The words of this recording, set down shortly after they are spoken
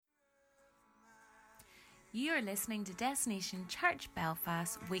You are listening to Destination Church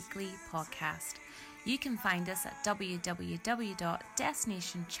Belfast weekly podcast. You can find us at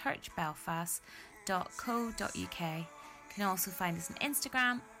www.destinationchurchbelfast.co.uk. You can also find us on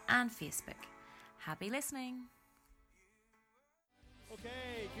Instagram and Facebook. Happy listening.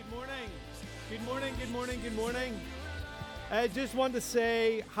 Okay, good morning. Good morning, good morning, good morning. I just want to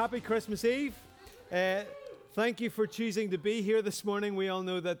say happy Christmas Eve. Thank you for choosing to be here this morning. We all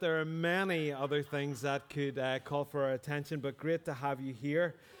know that there are many other things that could call for our attention, but great to have you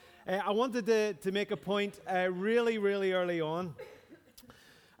here. I wanted to make a point really early on.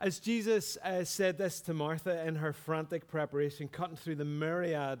 As Jesus said this to Martha in her frantic preparation, cutting through the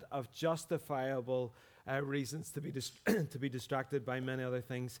myriad of justifiable reasons to be distracted by many other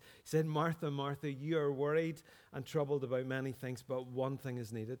things, he said, Martha, Martha, you are worried and troubled about many things, but one thing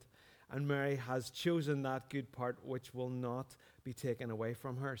is needed. And Mary has chosen that good part which will not be taken away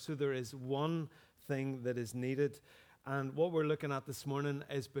from her. So there is one thing that is needed. And what we're looking at this morning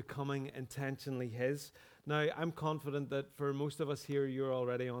is becoming intentionally His. Now, I'm confident that for most of us here, you're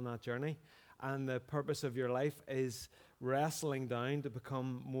already on that journey. And the purpose of your life is wrestling down to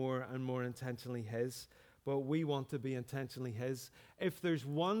become more and more intentionally His. But we want to be intentionally His. If there's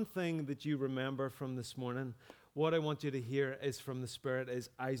one thing that you remember from this morning, what I want you to hear is from the Spirit is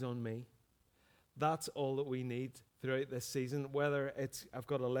eyes on me. That's all that we need throughout this season. Whether it's, I've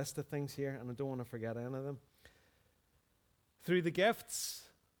got a list of things here and I don't want to forget any of them. Through the gifts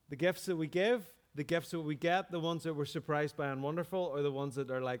that we give, the gifts that we get, the ones that we're surprised by and wonderful, or the ones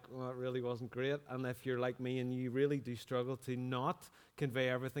that are like, oh, it really wasn't great. And if you're like me and you really do struggle to not convey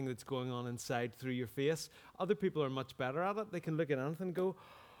everything that's going on inside through your face, other people are much better at it. They can look at anything and go,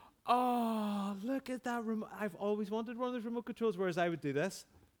 oh, look at that remote. I've always wanted one of those remote controls, whereas I would do this,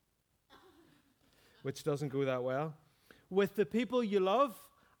 which doesn't go that well. With the people you love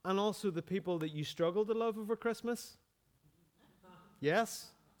and also the people that you struggle to love over Christmas. Yes?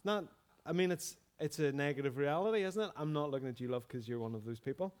 It's not, I mean, it's a negative reality, isn't it? I'm not looking at you, love, because you're one of those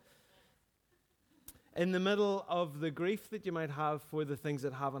people. In the middle of the grief that you might have for the things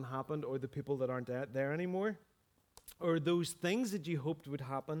that haven't happened or the people that aren't there anymore, or those things that you hoped would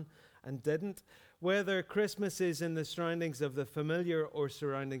happen and didn't, whether Christmas is in the surroundings of the familiar or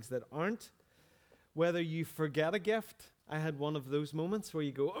surroundings that aren't, whether you forget a gift. I had one of those moments where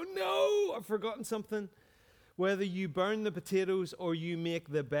you go, oh no, I've forgotten something. Whether you burn the potatoes or you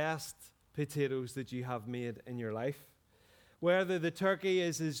make the best potatoes that you have made in your life. Whether the turkey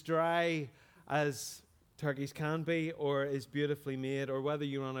is as dry as turkeys can be or is beautifully made, or whether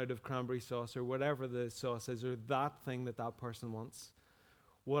you run out of cranberry sauce or whatever the sauce is, or that thing that that person wants.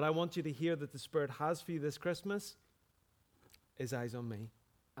 What I want you to hear that the Spirit has for you this Christmas is eyes on me.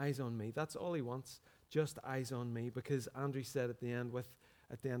 Eyes on me. That's all He wants. Just eyes on me. Because Andrew said at the end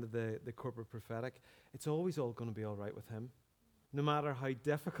of the corporate prophetic, it's always all going to be all right with Him. No matter how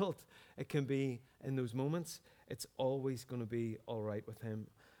difficult it can be in those moments, it's always going to be all right with Him.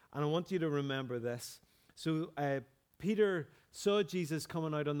 And I want you to remember this. So Peter saw Jesus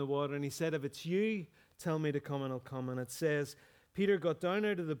coming out on the water, and he said, if it's you, tell me to come and I'll come. And it says, Peter got down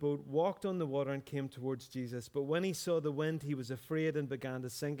out of the boat, walked on the water and came towards Jesus. But when he saw the wind, he was afraid and began to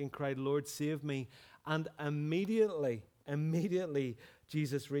sink and cried, Lord, save me. And immediately,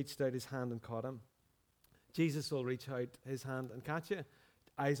 Jesus reached out His hand and caught him. Jesus will reach out His hand and catch you.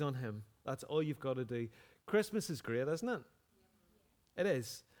 Eyes on Him. That's all you've got to do. Christmas is great, isn't it? It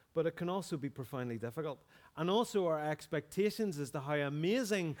is. But it can also be profoundly difficult. And also our expectations as to how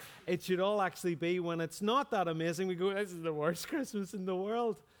amazing it should all actually be. When it's not that amazing, we go, this is the worst Christmas in the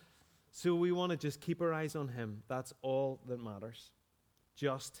world. So we want to just keep our eyes on Him. That's all that matters.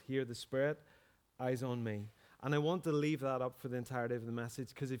 Just hear the Spirit, eyes on me. And I want to leave that up for the entirety of the message,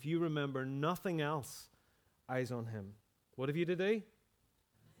 because if you remember nothing else, eyes on Him. What have you to do?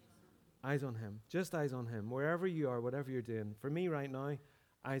 Eyes on Him. Just eyes on Him. Wherever you are, whatever you're doing. For me right now,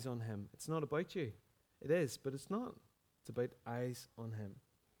 eyes on Him. It's not about you. It is, but it's not. It's about eyes on Him.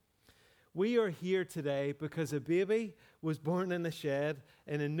 We are here today because a baby was born in a shed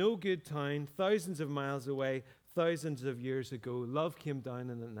in a no-good town, thousands of miles away, thousands of years ago. Love came down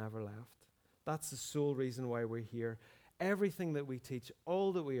and it never left. That's the sole reason why we're here. Everything that we teach,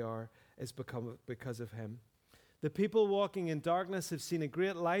 all that we are, is because of Him. The people walking in darkness have seen a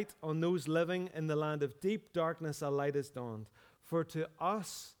great light. On those living in the land of deep darkness, a light has dawned. For to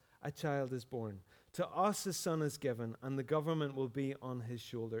us a child is born. To us a son is given, and the government will be on His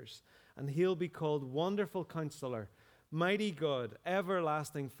shoulders. And He'll be called Wonderful Counselor, Mighty God,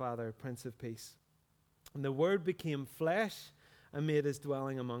 Everlasting Father, Prince of Peace. And the Word became flesh and made His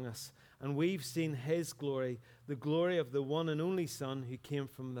dwelling among us. And we've seen His glory, the glory of the one and only Son who came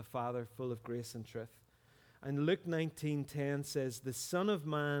from the Father, full of grace and truth. And Luke 19:10 says, the Son of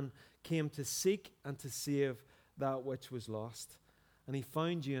Man came to seek and to save that which was lost. And he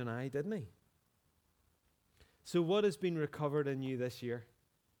found you and I, didn't he? So what has been recovered in you this year?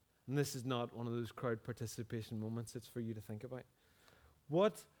 And this is not one of those crowd participation moments. It's for you to think about.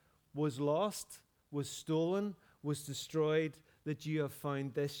 What was lost, was stolen, was destroyed that you have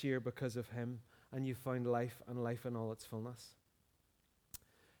found this year because of him, and you found life and life in all its fullness?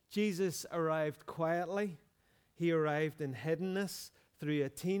 Jesus arrived quietly. He arrived in hiddenness through a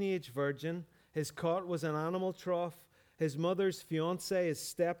teenage virgin. His cot was an animal trough. His mother's fiancé, his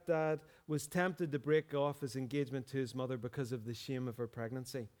stepdad, was tempted to break off his engagement to his mother because of the shame of her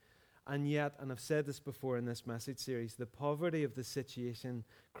pregnancy. And yet, and I've said this before in this message series, the poverty of the situation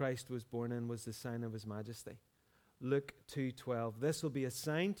Christ was born in was the sign of his majesty. Luke 2:12. This will be a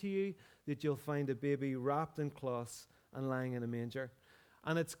sign to you that you'll find a baby wrapped in cloths and lying in a manger.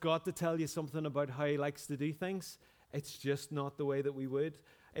 And it's got to tell you something about how he likes to do things. It's just not the way that we would.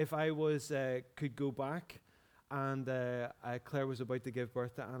 If I could go back and Claire was about to give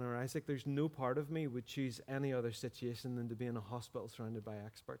birth to Anna or Isaac, there's no part of me would choose any other situation than to be in a hospital surrounded by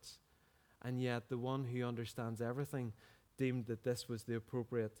experts. And yet the one who understands everything deemed that this was the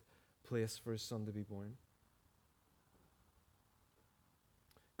appropriate place for his son to be born.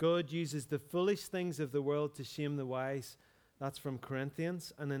 God uses the foolish things of the world to shame the wise. That's from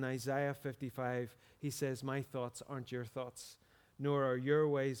Corinthians. And in Isaiah 55, he says, my thoughts aren't your thoughts, nor are your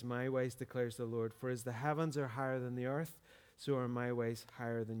ways my ways, declares the Lord. For as the heavens are higher than the earth, so are my ways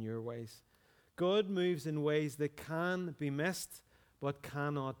higher than your ways. God moves in ways that can be missed, but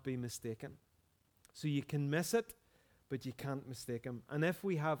cannot be mistaken. So you can miss it, but you can't mistake him. And if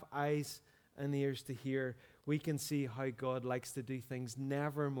we have eyes and ears to hear, we can see how God likes to do things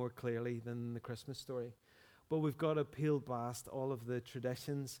never more clearly than in the Christmas story. But we've got to peel past all of the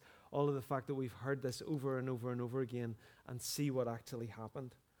traditions, all of the fact that we've heard this over and over and over again, and see what actually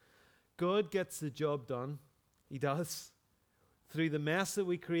happened. God gets the job done. He does. Through the mess that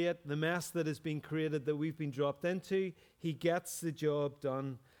we create, the mess that has been created that we've been dropped into, he gets the job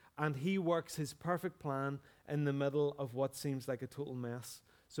done, and he works his perfect plan in the middle of what seems like a total mess.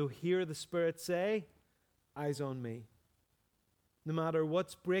 So hear the Spirit say, eyes on me. No matter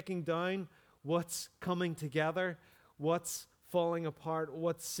what's breaking down, what's coming together, what's falling apart,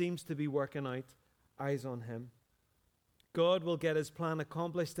 what seems to be working out, eyes on him. God will get his plan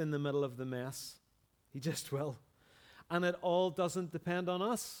accomplished in the middle of the mess. He just will. And it all doesn't depend on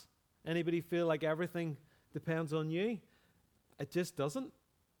us. Anybody feel like everything depends on you? It just doesn't.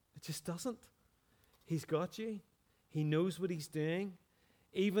 It just doesn't. He's got you. He knows what he's doing.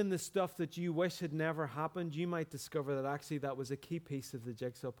 Even the stuff that you wish had never happened, you might discover that actually that was a key piece of the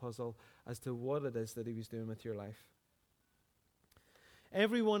jigsaw puzzle as to what it is that he was doing with your life.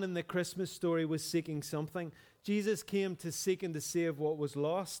 Everyone in the Christmas story was seeking something. Jesus came to seek and to save what was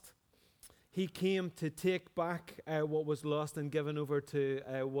lost. He came to take back what was lost and given over to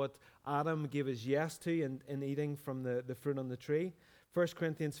what Adam gave his yes to in eating from the fruit on the tree. 1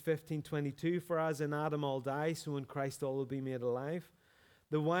 Corinthians 15:22, for as in Adam all die, so in Christ all will be made alive.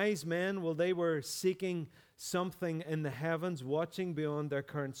 The wise men, well, they were seeking something in the heavens, watching beyond their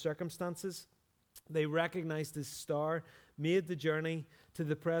current circumstances. They recognized his star, made the journey to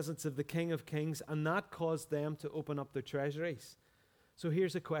the presence of the King of Kings, and that caused them to open up their treasuries. So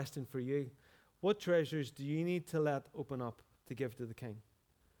here's a question for you. What treasures do you need to let open up to give to the King?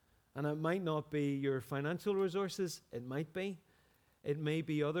 And it might not be your financial resources. It might be. It may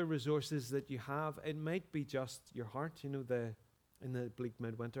be other resources that you have. It might be just your heart. You know, in the bleak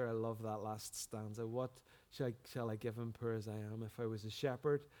midwinter, I love that last stanza. What shall I give him, poor as I am? If I was a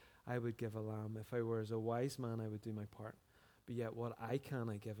shepherd, I would give a lamb. If I were as a wise man, I would do my part. But yet what I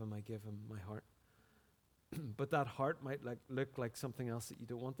give him my heart. But that heart might look like something else that you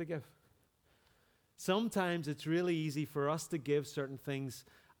don't want to give. Sometimes it's really easy for us to give certain things,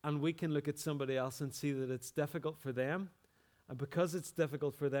 and we can look at somebody else and see that it's difficult for them. And because it's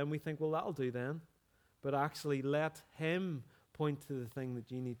difficult for them, we think, well, that'll do then. But actually let him point to the thing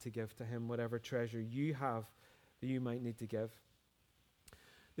that you need to give to him, whatever treasure you have that you might need to give.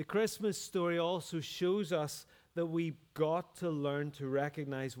 The Christmas story also shows us that we've got to learn to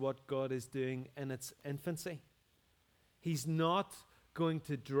recognize what God is doing in its infancy. He's not going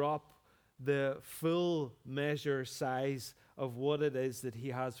to drop the full measure size of what it is that he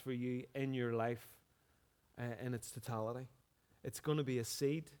has for you in your life in its totality. It's going to be a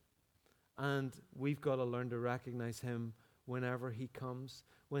seed, and we've got to learn to recognize him whenever he comes,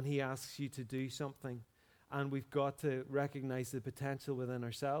 when he asks you to do something. And we've got to recognize the potential within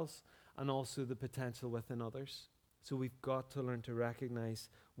ourselves and also the potential within others. So we've got to learn to recognize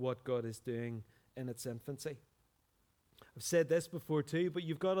what God is doing in its infancy. I've said this before too, but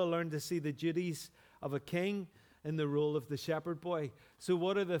you've got to learn to see the duties of a king in the role of the shepherd boy. So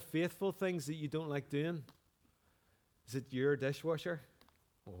what are the faithful things that you don't like doing? Is it your dishwasher?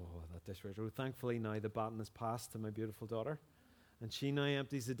 Oh, that dishwasher. Well, thankfully now the baton is passed to my beautiful daughter. And she now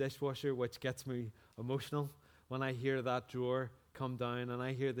empties the dishwasher, which gets me emotional when I hear that drawer come down and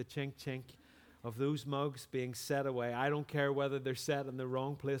I hear the chink chink of those mugs being set away. I don't care whether they're set in the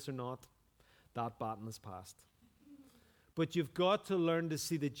wrong place or not. That baton is passed. But you've got to learn to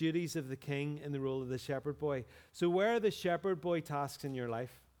see the duties of the king in the role of the shepherd boy. So where are the shepherd boy tasks in your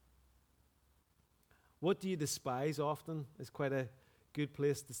life? What do you despise often is quite a good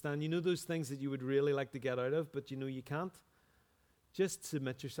place to stand. You know those things that you would really like to get out of, but you know you can't? Just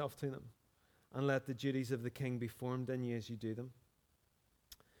submit yourself to them and let the duties of the king be formed in you as you do them.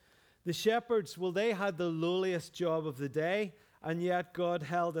 The shepherds, well, they had the lowliest job of the day, and yet God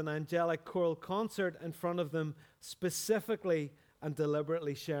held an angelic choral concert in front of them, specifically and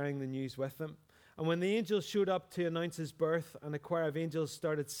deliberately sharing the news with them. And when the angels showed up to announce his birth and a choir of angels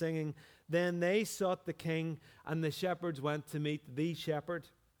started singing, then they sought the king and the shepherds went to meet the shepherd.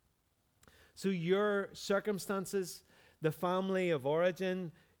 So your circumstances, the family of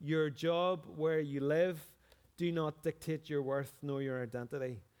origin, your job, where you live, do not dictate your worth nor your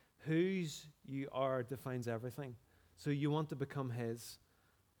identity. Whose you are defines everything. So you want to become his.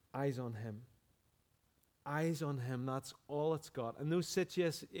 Eyes on him. Eyes on him. That's all it's got. And those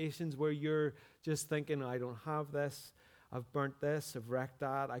situations where you're just thinking, I don't have this, I've burnt this, I've wrecked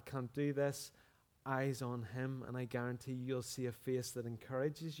that, I can't do this. Eyes on him. And I guarantee you'll see a face that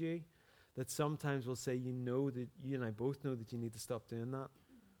encourages you, that sometimes will say, you know that you and I both know that you need to stop doing that.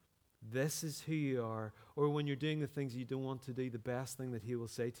 This is who you are. Or when you're doing the things you don't want to do, the best thing that he will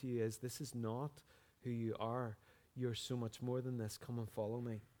say to you is, this is not who you are. You're so much more than this. Come and follow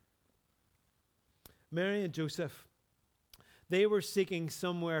me. Mary and Joseph, they were seeking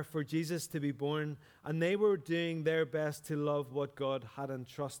somewhere for Jesus to be born, and they were doing their best to love what God had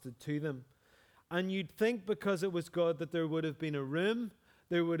entrusted to them. And you'd think because it was God that there would have been a room,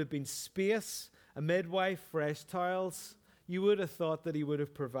 there would have been space, a midwife, fresh towels. You would have thought that he would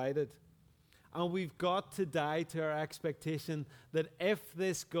have provided. And we've got to die to our expectation that if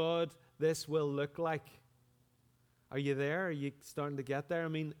this God, this will look like. Are you there? Are you starting to get there? I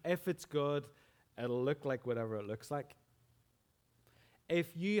mean, if it's God, it'll look like whatever it looks like.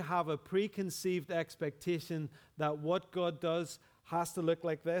 If you have a preconceived expectation that what God does has to look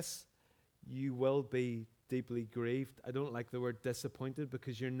like this, you will be deeply grieved. I don't like the word disappointed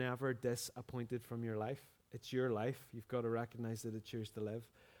because you're never disappointed from your life. It's your life. You've got to recognize that it's yours to live.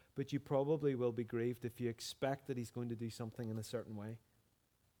 But you probably will be grieved if you expect that he's going to do something in a certain way.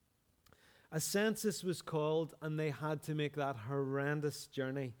 A census was called and they had to make that horrendous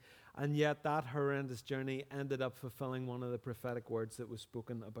journey. And yet that horrendous journey ended up fulfilling one of the prophetic words that was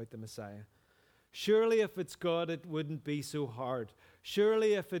spoken about the Messiah. Surely if it's God, it wouldn't be so hard.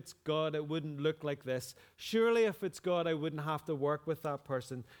 Surely if it's God, it wouldn't look like this. Surely if it's God, I wouldn't have to work with that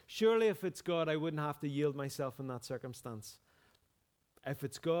person. Surely if it's God, I wouldn't have to yield myself in that circumstance. If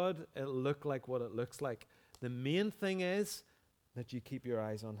it's God, it'll look like what it looks like. The main thing is that you keep your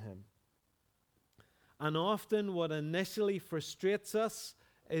eyes on him. And often what initially frustrates us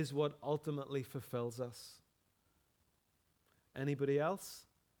is what ultimately fulfills us. Anybody else?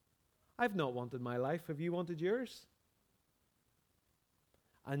 I've not wanted my life. Have you wanted yours?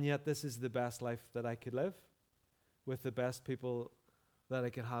 And yet this is the best life that I could live with the best people that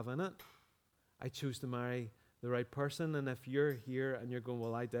I could have in it. I chose to marry the right person, and if you're here and you're going,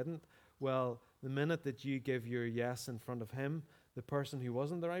 well, I didn't, well, the minute that you give your yes in front of him, the person who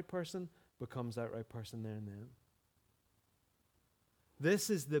wasn't the right person becomes that right person there and then.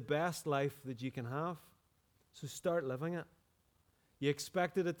 This is the best life that you can have, so start living it. You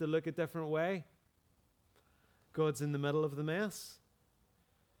expected it to look a different way. God's in the middle of the mess.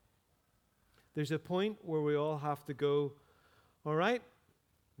 There's a point where we all have to go, all right,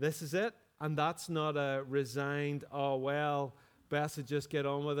 this is it. And that's not a resigned, oh, well, best to just get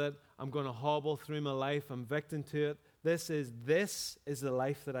on with it. I'm going to hobble through my life. I'm victim to it. This is the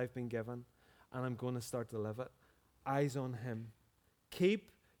life that I've been given, and I'm going to start to live it. Eyes on him.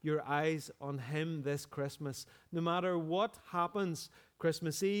 Keep your eyes on him this Christmas. No matter what happens,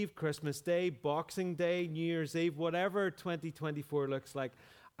 Christmas Eve, Christmas Day, Boxing Day, New Year's Eve, whatever 2024 looks like.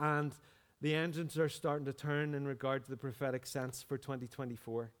 And the engines are starting to turn in regard to the prophetic sense for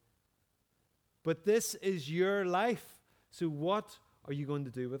 2024. But this is your life. So what are you going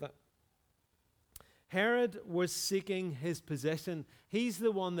to do with it? Herod was seeking his position. He's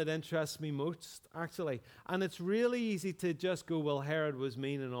the one that interests me most, actually. And it's really easy to just go, well, Herod was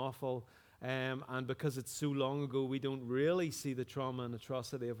mean and awful. And because it's so long ago, we don't really see the trauma and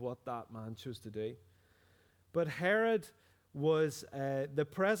atrocity of what that man chose to do. But Herod was, the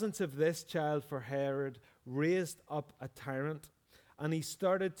presence of this child for Herod raised up a tyrant, and he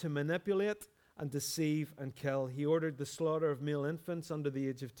started to manipulate and deceive and kill. He ordered the slaughter of male infants under the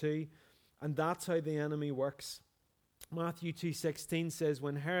age of 2, and that's how the enemy works. Matthew 2:16 says,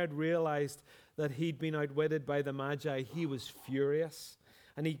 when Herod realized that he'd been outwitted by the Magi, he was furious,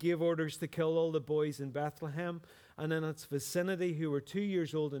 and he gave orders to kill all the boys in Bethlehem and in its vicinity who were 2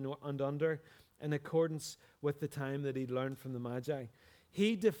 years old and under, in accordance with the time that he'd learned from the Magi.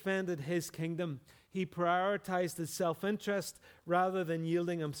 He defended his kingdom. He prioritized his self-interest rather than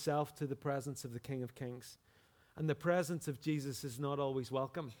yielding himself to the presence of the King of Kings. And the presence of Jesus is not always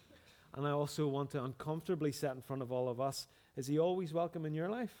welcome. And I also want to uncomfortably set in front of all of us, is he always welcome in your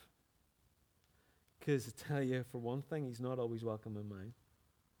life? Because I tell you, for one thing, he's not always welcome in mine.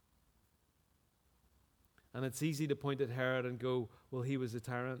 And it's easy to point at Herod and go, well, he was a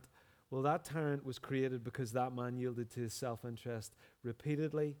tyrant. Well, that tyrant was created because that man yielded to his self-interest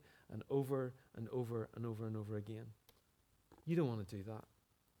repeatedly and over and over and over and over again. You don't want to do that.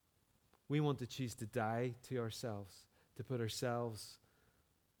 We want to choose to die to ourselves, to put ourselves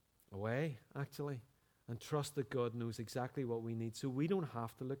away, actually, and trust that God knows exactly what we need. So we don't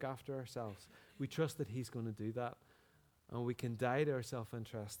have to look after ourselves. We trust that he's going to do that, and we can die to our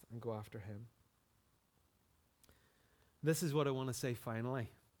self-interest and go after him. This is what I want to say finally.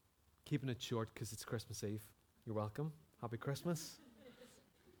 Keeping it short because it's Christmas Eve. You're welcome. Happy Christmas.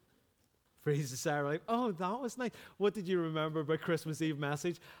 Freeze to Sarah, like, oh, that was nice. What did you remember about Christmas Eve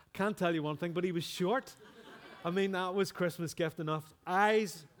message? Can't tell you one thing, but he was short. I mean, that was Christmas gift enough.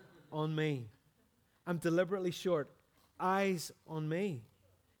 Eyes on me. I'm deliberately short. Eyes on me.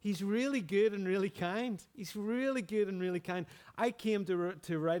 He's really good and really kind. He's really good and really kind. I came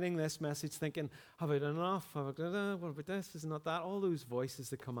to writing this message thinking, have I done enough? Have I done that? What about this? Is not that? All those voices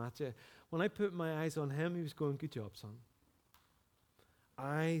that come at you. When I put my eyes on him, he was going, good job, son.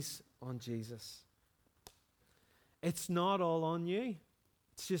 Eyes on Jesus. It's not all on you.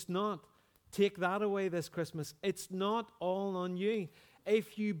 It's just not. Take that away this Christmas. It's not all on you.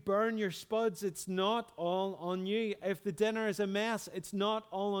 If you burn your spuds, it's not all on you. If the dinner is a mess, it's not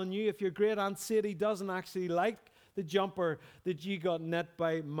all on you. If your great Aunt Sadie doesn't actually like the jumper that you got knit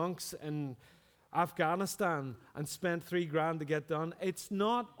by monks in Afghanistan and spent $3,000 to get done, it's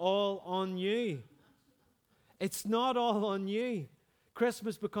not all on you. It's not all on you.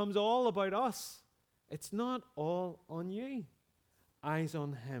 Christmas becomes all about us. It's not all on you. Eyes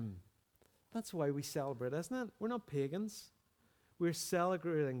on him. That's why we celebrate, isn't it? We're not pagans. We're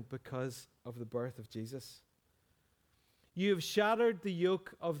celebrating because of the birth of Jesus. You have shattered the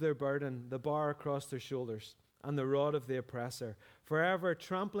yoke of their burden, the bar across their shoulders, and the rod of the oppressor. Forever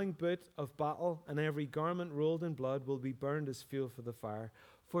trampling boot of battle, and every garment rolled in blood will be burned as fuel for the fire.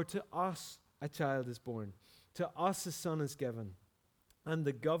 For to us a child is born, to us a son is given, and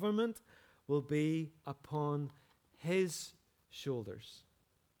the government will be upon his shoulders.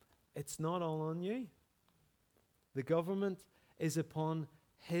 It's not all on you. The government is upon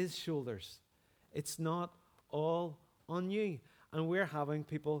his shoulders. It's not all on you. And we're having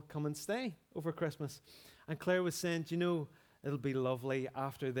people come and stay over Christmas. And Claire was saying, do you know, it'll be lovely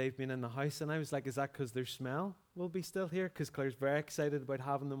after they've been in the house. And I was like, is that because their smell will be still here? Because Claire's very excited about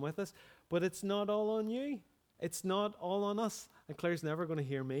having them with us. But it's not all on you. It's not all on us. And Claire's never going to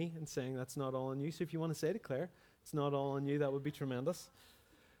hear me and saying that's not all on you. So if you want to say to Claire, it's not all on you, that would be tremendous.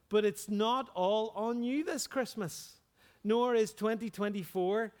 But it's not all on you this Christmas. Nor is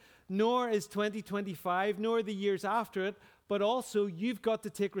 2024, nor is 2025, nor the years after it, but also you've got to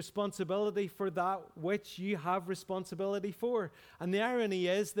take responsibility for that which you have responsibility for. And the irony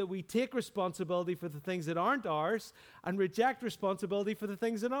is that we take responsibility for the things that aren't ours and reject responsibility for the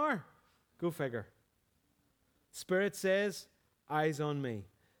things that are. Go figure. Spirit says, eyes on me.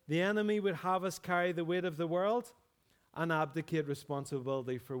 The enemy would have us carry the weight of the world and abdicate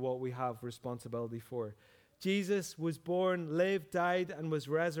responsibility for what we have responsibility for. Jesus was born, lived, died, and was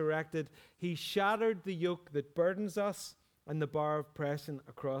resurrected. He shattered the yoke that burdens us and the bar of oppression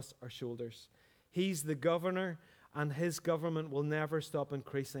across our shoulders. He's the governor, and his government will never stop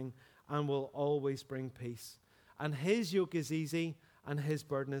increasing and will always bring peace. And his yoke is easy, and his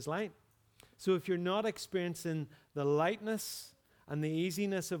burden is light. So if you're not experiencing the lightness and the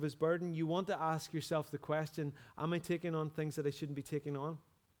easiness of his burden, you want to ask yourself the question, am I taking on things that I shouldn't be taking on?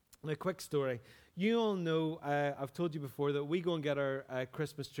 And a quick story. You all know, I've told you before, that we go and get our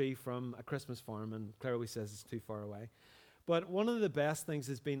Christmas tree from a Christmas farm, and Claire always says it's too far away. But one of the best things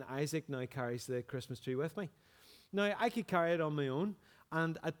has been Isaac now carries the Christmas tree with me. Now, I could carry it on my own,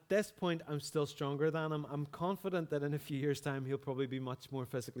 And at this point, I'm still stronger than him. I'm confident that in a few years' time, he'll probably be much more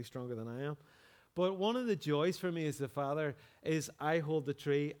physically stronger than I am. But one of the joys for me as the father is I hold the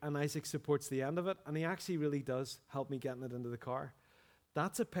tree and Isaac supports the end of it, and he actually really does help me getting it into the car.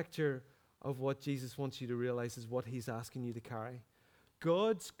 That's a picture of what Jesus wants you to realize is what he's asking you to carry.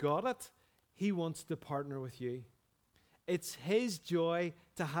 God's got it. He wants to partner with you. It's his joy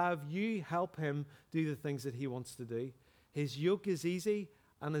to have you help him do the things that he wants to do. His yoke is easy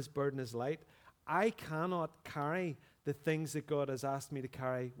and his burden is light. I cannot carry the things that God has asked me to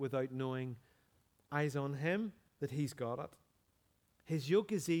carry without knowing, eyes on him, that he's got it. His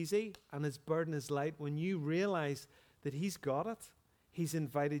yoke is easy and his burden is light. When you realize that he's got it, he's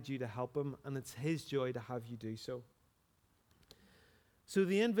invited you to help him, and it's his joy to have you do so. So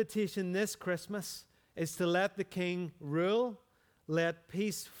the invitation this Christmas is to let the King rule, let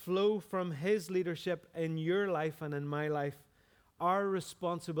peace flow from his leadership in your life and in my life. Our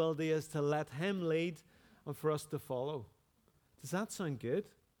responsibility is to let him lead and for us to follow. Does that sound good?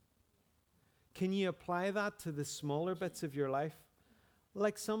 Can you apply that to the smaller bits of your life?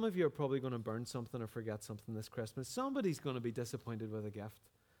 Like some of you are probably going to burn something or forget something this Christmas. Somebody's going to be disappointed with a gift.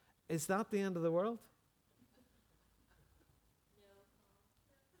 Is that the end of the world?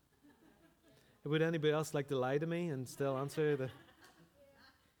 Would anybody else like to lie to me and still answer the...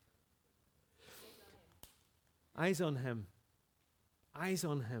 Eyes on him. Eyes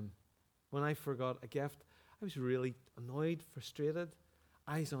on him. When I forgot a gift, I was really annoyed, frustrated.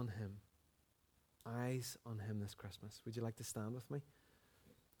 Eyes on him. Eyes on him this Christmas. Would you like to stand with me?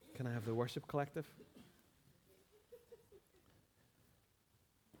 Can I have the worship collective?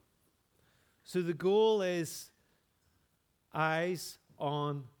 So the goal is eyes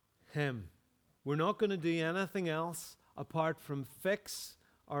on him. We're not going to do anything else apart from fix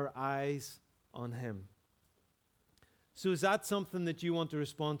our eyes on him. So is that something that you want to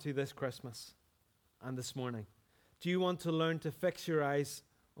respond to this Christmas and this morning? Do you want to learn to fix your eyes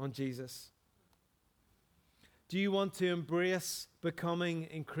on Jesus? Do you want to embrace becoming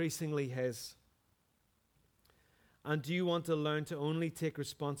increasingly his? And do you want to learn to only take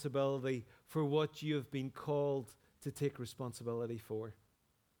responsibility for what you have been called to take responsibility for?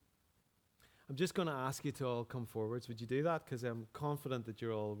 I'm just going to ask you to all come forwards. Would you do that? Because I'm confident that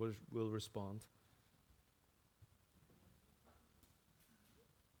you all will respond.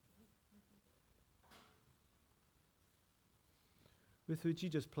 Ruth, would you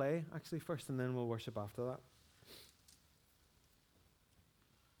just play actually first, and then we'll worship after that?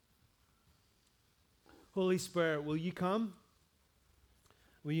 Holy Spirit, will you come?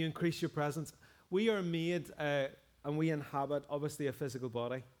 Will you increase your presence? We are made and we inhabit, obviously, a physical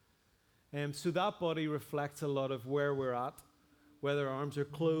body. So that body reflects a lot of where we're at, whether our arms are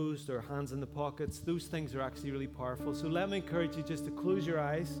closed or hands in the pockets. Those things are actually really powerful. So let me encourage you just to close your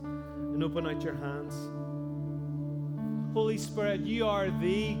eyes and open out your hands. Holy Spirit, you are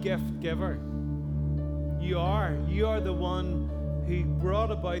the gift giver. You are the one who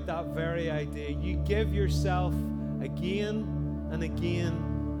brought about that very idea. You give yourself again and again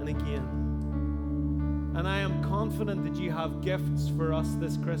and again. And I am confident that you have gifts for us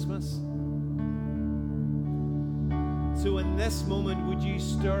this Christmas. So in this moment, would you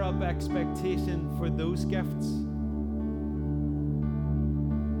stir up expectation for those gifts?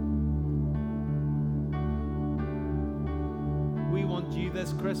 We want you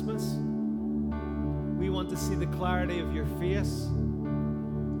this Christmas. We want to see the clarity of your face,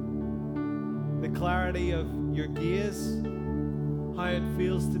 the clarity of your gaze, how it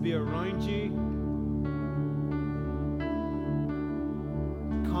feels to be around you.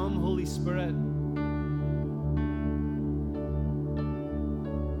 Come, Holy Spirit.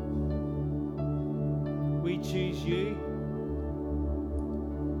 We choose you.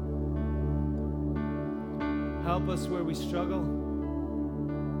 Help us where we struggle.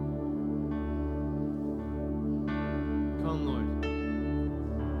 Come, Lord.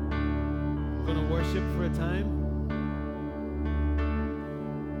 I'm going to worship for a time.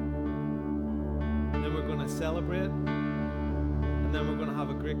 And then we're going to celebrate. And then we're going to have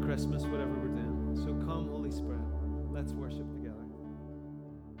a great Christmas, whatever we're doing. So come, Holy Spirit. Let's worship together.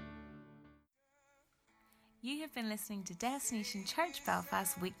 You have been listening to Destination Church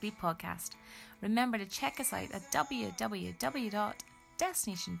Belfast weekly podcast. Remember to check us out at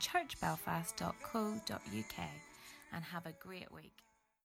www.destinationchurchbelfast.co.uk and have a great week.